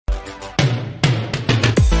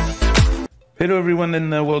Hello everyone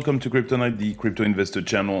and welcome to Crypto Night, the crypto investor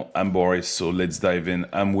channel. I'm Boris, so let's dive in.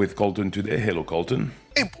 I'm with Colton today. Hello Colton.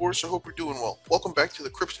 Hey Boris, I hope you're doing well. Welcome back to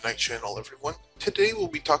the Kryptonite channel, everyone. Today we'll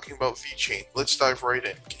be talking about VeChain. Let's dive right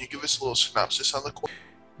in. Can you give us a little synopsis on the coin?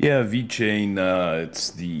 Yeah, VeChain,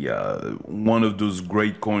 it's the one of those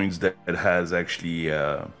great coins that has actually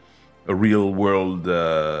a real world,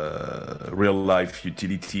 real life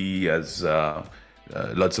utility, has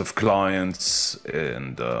lots of clients,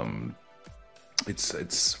 and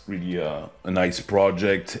it's really a nice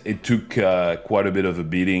project. It took quite a bit of a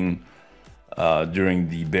beating during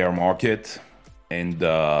the bear market, and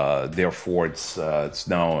therefore it's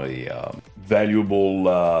now a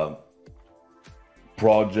valuable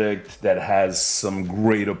project that has some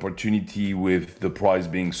great opportunity with the price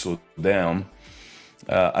being so down.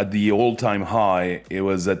 At the all-time high, it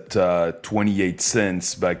was at 28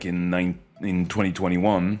 cents back in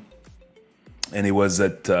 2021, and it was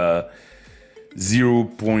at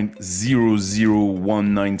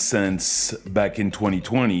 0.0019 cents back in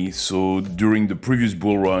 2020. So during the previous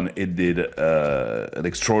bull run, it did an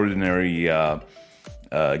extraordinary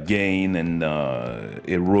gain, and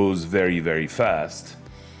it rose very, very fast.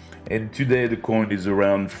 And today the coin is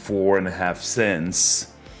around 4.5 cents.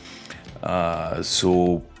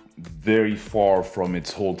 So very far from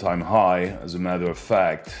its all-time high. As a matter of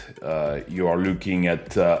fact, you are looking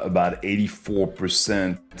at about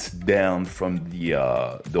 84% down from the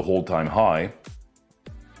all-time high.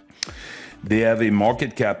 They have a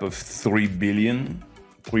market cap of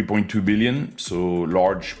 3.2 billion, so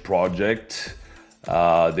large project.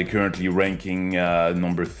 They're currently ranking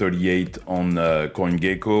number 38 on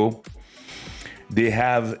CoinGecko. They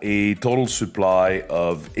have a total supply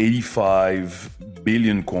of 85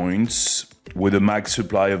 billion coins with a max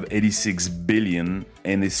supply of 86 billion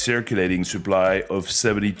and a circulating supply of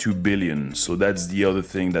 72 billion. So that's the other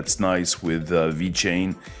thing that's nice with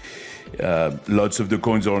VeChain. Lots of the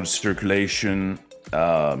coins are in circulation.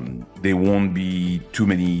 There won't be too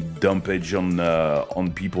many dumpage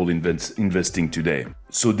on people investing today.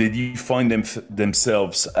 So they define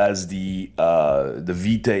themselves as the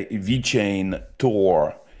VeChain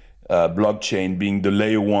Tor blockchain, being the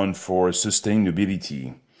layer one for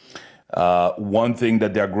sustainability. One thing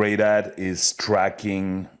that they're great at is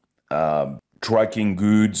tracking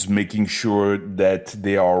goods, making sure that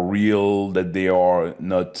they are real, that they are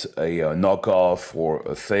not a knockoff or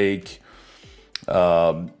a fake.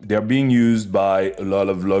 They're being used by a lot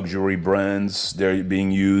of luxury brands. They're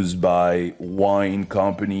being used by wine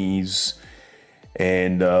companies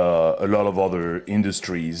and a lot of other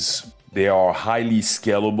industries. They are highly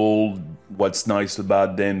scalable. What's nice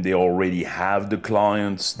about them, they already have the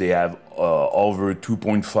clients. They have over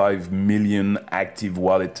 2.5 million active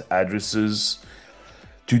wallet addresses.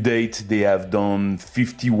 To date, they have done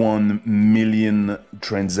 51 million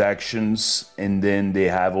transactions, and then they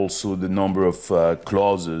have also the number of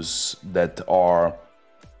clauses that are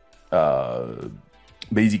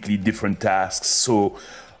basically different tasks. So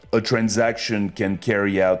a transaction can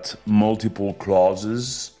carry out multiple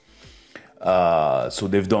clauses. So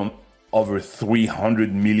they've done over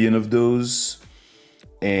 300 million of those.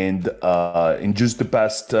 And in just the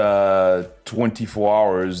past 24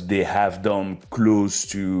 hours, they have done close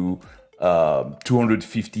to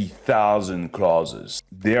 250,000 clauses.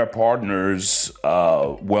 Their partners,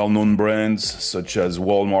 well-known brands such as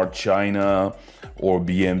Walmart China, or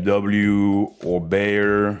BMW, or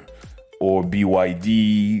Bayer, or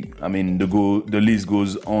BYD. I mean, the list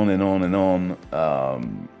goes on and on and on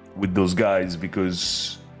with those guys,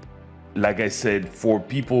 because like I said, for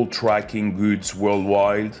people tracking goods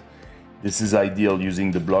worldwide, this is ideal,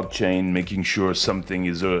 using the blockchain, making sure something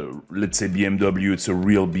is let's say BMW, it's a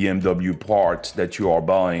real BMW part that you are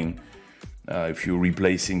buying. If you're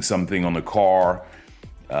replacing something on a car,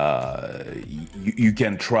 you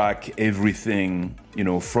can track everything,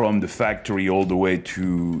 from the factory all the way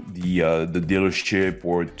to the dealership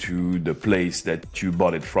or to the place that you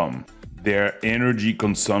bought it from. Their energy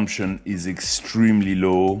consumption is extremely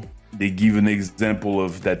low. They give an example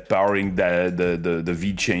of that powering the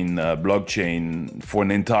VeChain blockchain for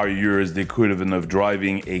an entire year. They could have enough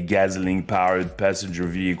driving a gasoline-powered passenger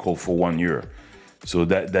vehicle for 1 year. So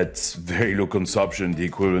that's very low consumption, the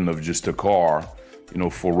equivalent of just a car,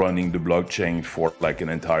 for running the blockchain for like an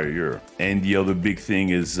entire year. And the other big thing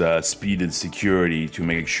is speed and security, to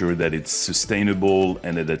make sure that it's sustainable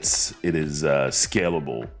and that it is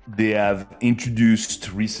scalable. They have introduced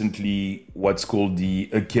recently what's called the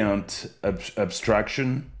account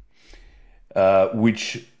abstraction,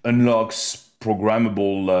 which unlocks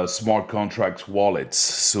programmable smart contract wallets.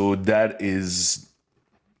 So that is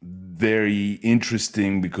very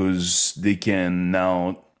interesting because they can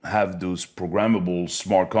now have those programmable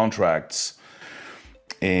smart contracts,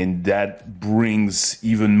 and that brings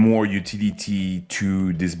even more utility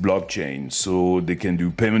to this blockchain. So they can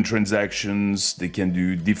do payment transactions, they can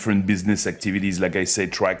do different business activities. Like I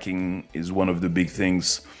said, tracking is one of the big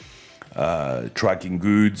things, tracking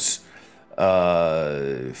goods,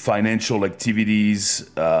 financial activities,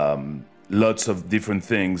 lots of different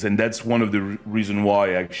things. And that's one of the reason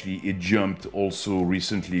why actually it jumped also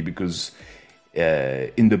recently, because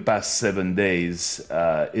in the past 7 days,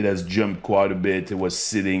 it has jumped quite a bit. It was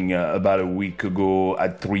sitting about a week ago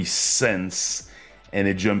at 3 cents, and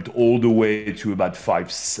it jumped all the way to about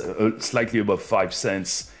slightly above 5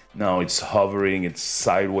 cents. Now it's hovering, it's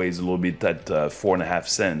sideways a little bit at 4.5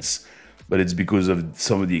 cents, but it's because of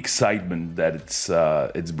some of the excitement that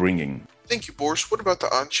it's bringing. Thank you, Boris. What about the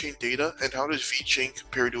on-chain data, and how does VeChain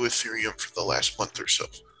compare to Ethereum for the last month or so?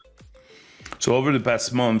 So over the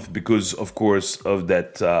past month, because of course of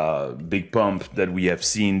that big pump that we have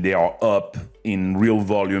seen, they are up in real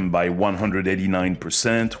volume by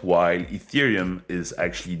 189%, while Ethereum is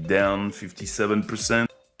actually down 57%.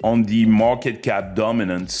 On the market cap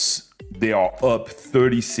dominance, they are up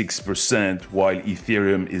 36%, while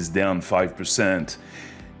Ethereum is down 5%.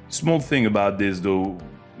 Small thing about this though,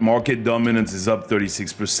 market dominance is up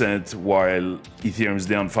 36% while Ethereum is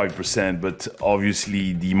down 5%, but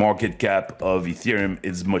obviously the market cap of Ethereum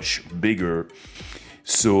is much bigger.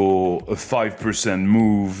 So a 5%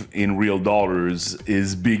 move in real dollars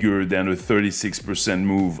is bigger than a 36%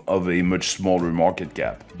 move of a much smaller market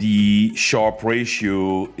cap. The Sharpe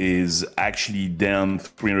ratio is actually down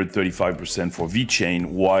 335% for VeChain,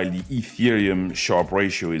 while the Ethereum Sharpe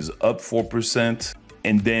ratio is up 4%.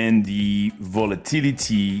 And then the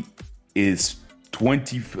volatility is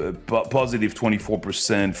positive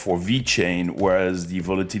 24% for VeChain, whereas the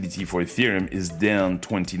volatility for Ethereum is down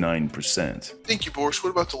 29%. Thank you, Boris. What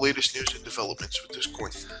about the latest news and developments with this coin?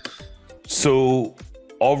 So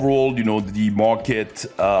overall, the market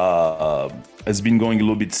has been going a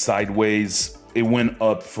little bit sideways. It went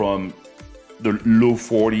up from the low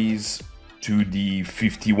 40s to the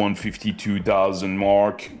 51, 52,000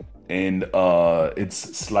 mark. And it's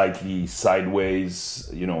slightly sideways,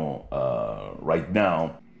 right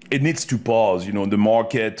now. It needs to pause. The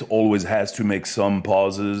market always has to make some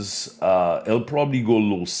pauses. It'll probably go a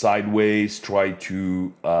little sideways, try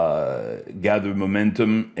to gather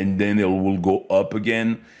momentum, and then it will go up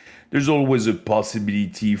again. There's always a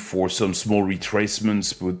possibility for some small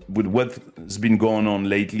retracements with what's been going on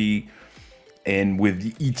lately. And with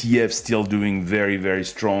the ETF still doing very, very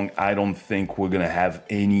strong, I don't think we're going to have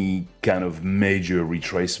any kind of major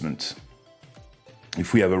retracement.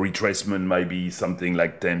 If we have a retracement, might be something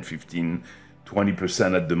like 10, 15,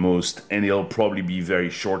 20% at the most, and it'll probably be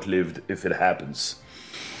very short-lived if it happens.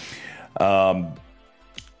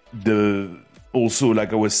 Also,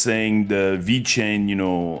 like I was saying, the VeChain,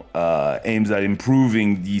 aims at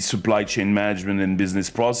improving the supply chain management and business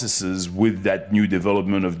processes with that new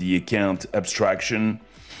development of the account abstraction,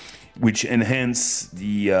 which enhance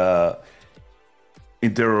the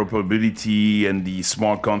interoperability and the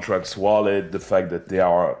smart contracts wallet, the fact that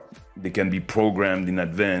they can be programmed in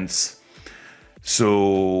advance.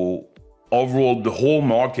 So overall, the whole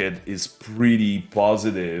market is pretty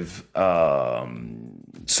positive.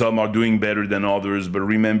 Some are doing better than others, but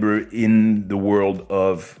remember, in the world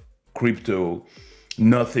of crypto,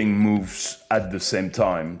 nothing moves at the same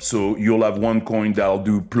time. So you'll have one coin that'll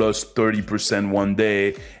do plus 30% one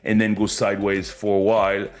day and then go sideways for a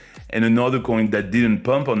while, and another coin that didn't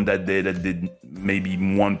pump on that day, that did maybe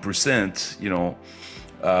 1%,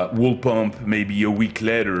 will pump maybe a week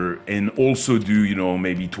later and also do,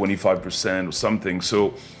 maybe 25% or something.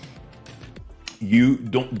 So you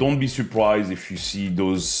don't be surprised if you see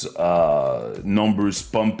those numbers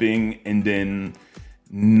pumping and then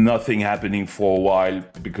nothing happening for a while,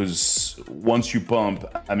 because once you pump,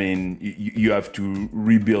 you have to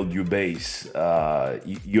rebuild your base.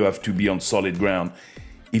 You have to be on solid ground.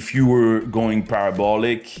 If you were going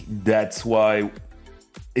parabolic, that's why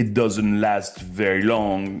it doesn't last very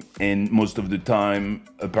long, and most of the time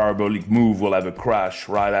a parabolic move will have a crash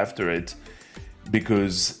right after it,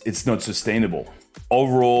 because it's not sustainable.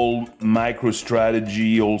 Overall,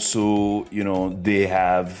 MicroStrategy also, they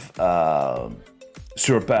have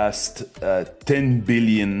surpassed 10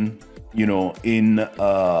 billion, in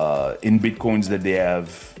Bitcoins that they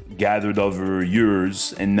have gathered over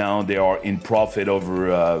years, and now they are in profit, over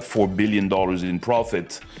 $4 billion in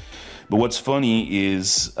profit. But what's funny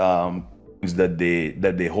is that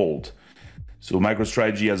they hold. So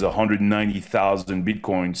MicroStrategy has 190,000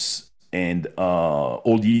 Bitcoins and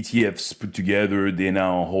all the ETFs put together, they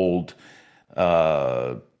now hold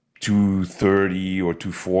 230 or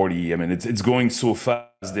 240. I mean, it's going so fast.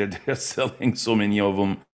 They're selling so many of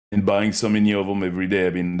them and buying so many of them every day. I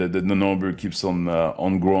mean, the number keeps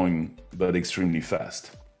on growing, but extremely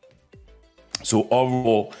fast. So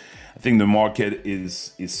overall, I think the market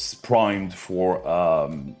is primed for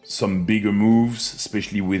some bigger moves,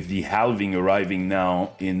 especially with the halving arriving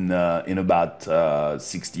now in about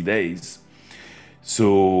 60 days.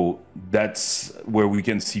 So that's where we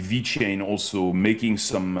can see VeChain also making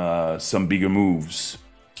some bigger moves.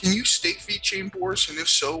 Can you stake VeChain, Boris? And if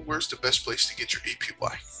so, where's the best place to get your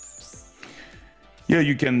APY? Yeah,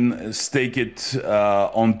 you can stake it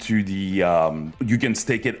onto the. You can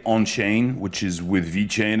stake it on chain, which is with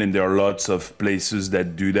VeChain, and there are lots of places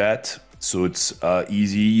that do that. So it's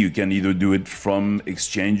easy. You can either do it from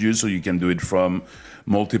exchanges, or you can do it from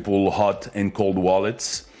multiple hot and cold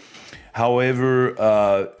wallets. However,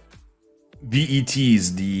 VET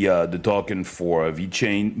is the token for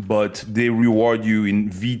VeChain, but they reward you in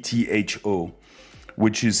VTHO,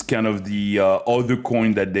 which is kind of the other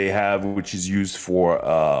coin that they have, which is used for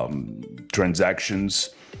transactions.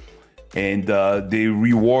 And they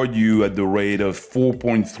reward you at the rate of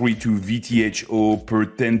 4.32 VTHO per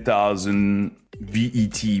 10,000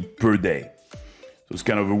 VET per day. So it's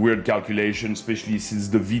kind of a weird calculation, especially since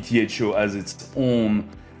the VTHO has its own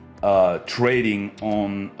trading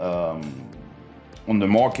on the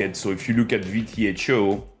market. So if you look at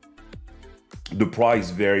VTHO, the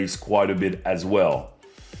price varies quite a bit as well.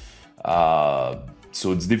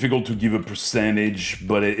 So it's difficult to give a percentage,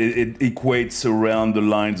 but it equates around the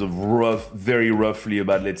lines of very roughly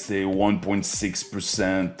about, let's say,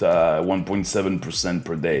 1.6%, 1.7%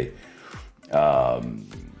 per day.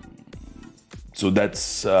 So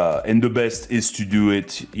that's, and the best is to do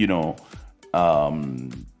it,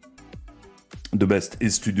 the best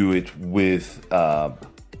is to do it with,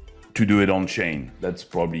 to do it on chain. That's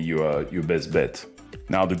probably your best bet.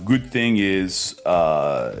 Now, the good thing is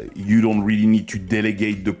you don't really need to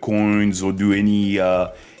delegate the coins or do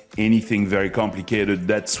anything very complicated.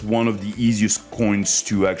 That's one of the easiest coins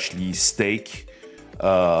to actually stake.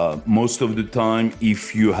 Most of the time,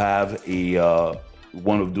 if you have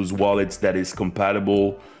one of those wallets that is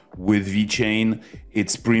compatible with VeChain,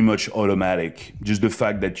 it's pretty much automatic. Just the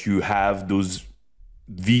fact that you have those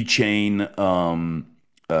VeChain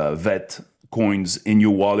VET coins in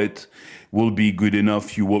your wallet will be good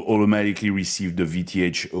enough. You will automatically receive the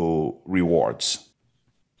VTHO rewards.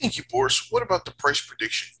 Thank you, Boris. What about the price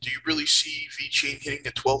prediction? Do you really see VeChain hitting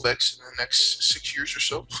the 12x in the next 6 years or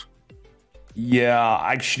so? Yeah,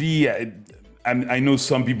 actually, I know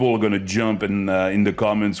some people are going to jump, and in the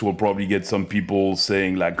comments we'll probably get some people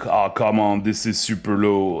saying like, oh, come on, this is super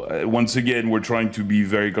low. Once again, we're trying to be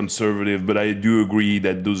very conservative, but I do agree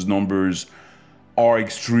that those numbers are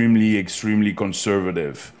extremely, extremely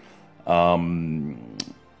conservative. In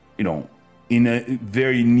a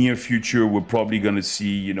very near future, we're probably going to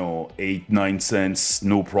see, 8-9 cents,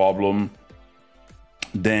 no problem.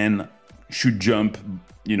 Then should jump,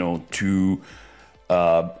 to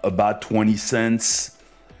about 20 cents.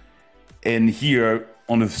 And here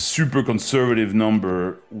on a super conservative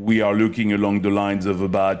number, we are looking along the lines of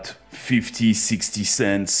about 50-60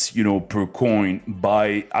 cents, per coin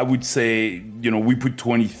by, I would say, we put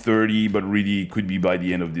 20-30, but really it could be by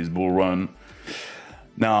the end of this bull run.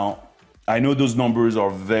 Now, I know those numbers are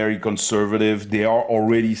very conservative. There are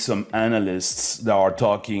already some analysts that are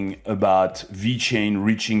talking about VeChain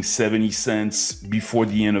reaching 70 cents before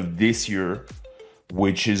the end of this year,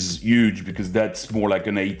 which is huge because that's more like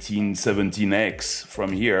an 18-17x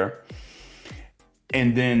from here.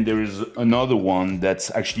 And then there is another one that's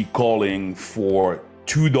actually calling for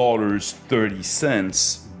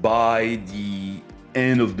 $2.30 by the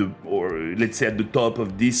end of or let's say at the top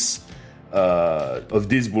of this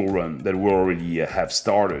bull run that we already have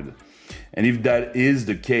started. And if that is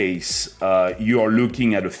the case, you are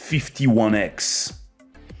looking at a 51x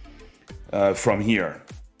from here.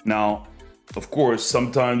 Now, of course,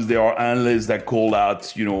 sometimes there are analysts that call out,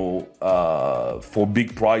 for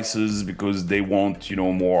big prices because they want,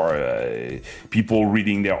 more people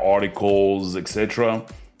reading their articles, etc.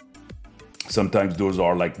 Sometimes those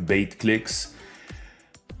are like bait clicks.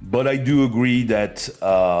 But I do agree that,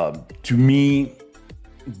 to me,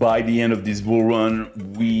 by the end of this bull run,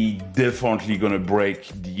 we definitely gonna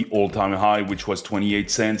break the all-time high, which was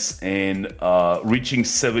 28 cents, and reaching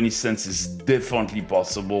 70 cents is definitely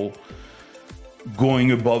possible.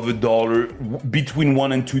 Going above $1, between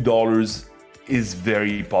 $1 and $2 is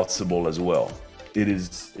very possible as well. It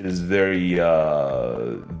is very,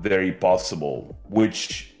 very possible,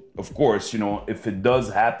 which of course, if it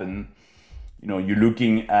does happen, you're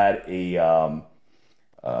looking at a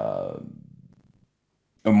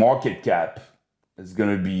market cap is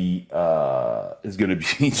gonna be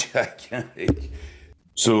gigantic.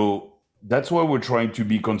 So that's why we're trying to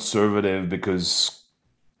be conservative, because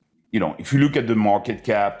if you look at the market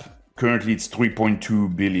cap, currently it's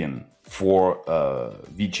 3.2 billion for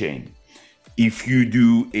VeChain. If you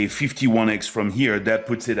do a 51x from here, that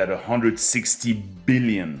puts it at 160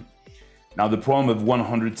 billion. Now the problem of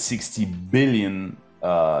 160 billion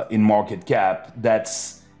in market cap,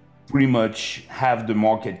 that's pretty much half the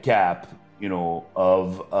market cap,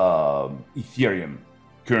 of Ethereum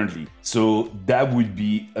currently. So that would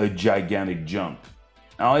be a gigantic jump.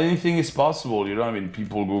 Now anything is possible,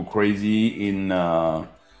 people go crazy in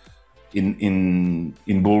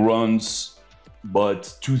bull runs,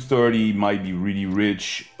 but 230 might be really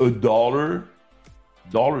rich. $1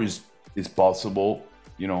 is possible.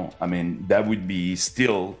 That would be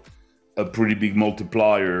still a pretty big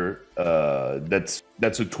multiplier. That's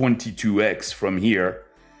a 22x from here,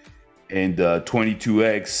 and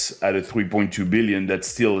 22x at a 3.2 billion. That's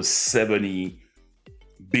still a 70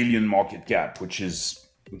 billion market cap, which is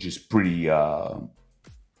pretty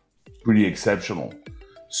exceptional.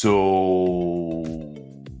 So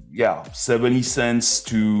yeah, 70 cents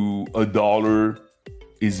to $1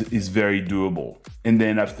 is very doable. And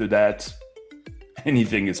then after that,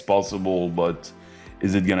 anything is possible, but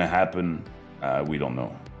is it gonna happen? We don't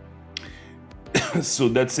know. So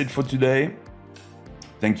that's it for today.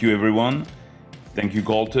 Thank you, everyone. Thank you,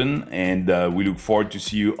 Colton, and we look forward to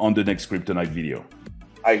see you on the next Kryptonite video.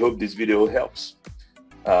 I hope this video helps.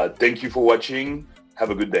 Thank you for watching.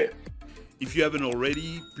 Have a good day. If you haven't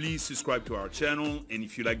already, please subscribe to our channel, and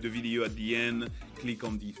if you like the video at the end, click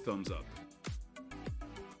on the thumbs up.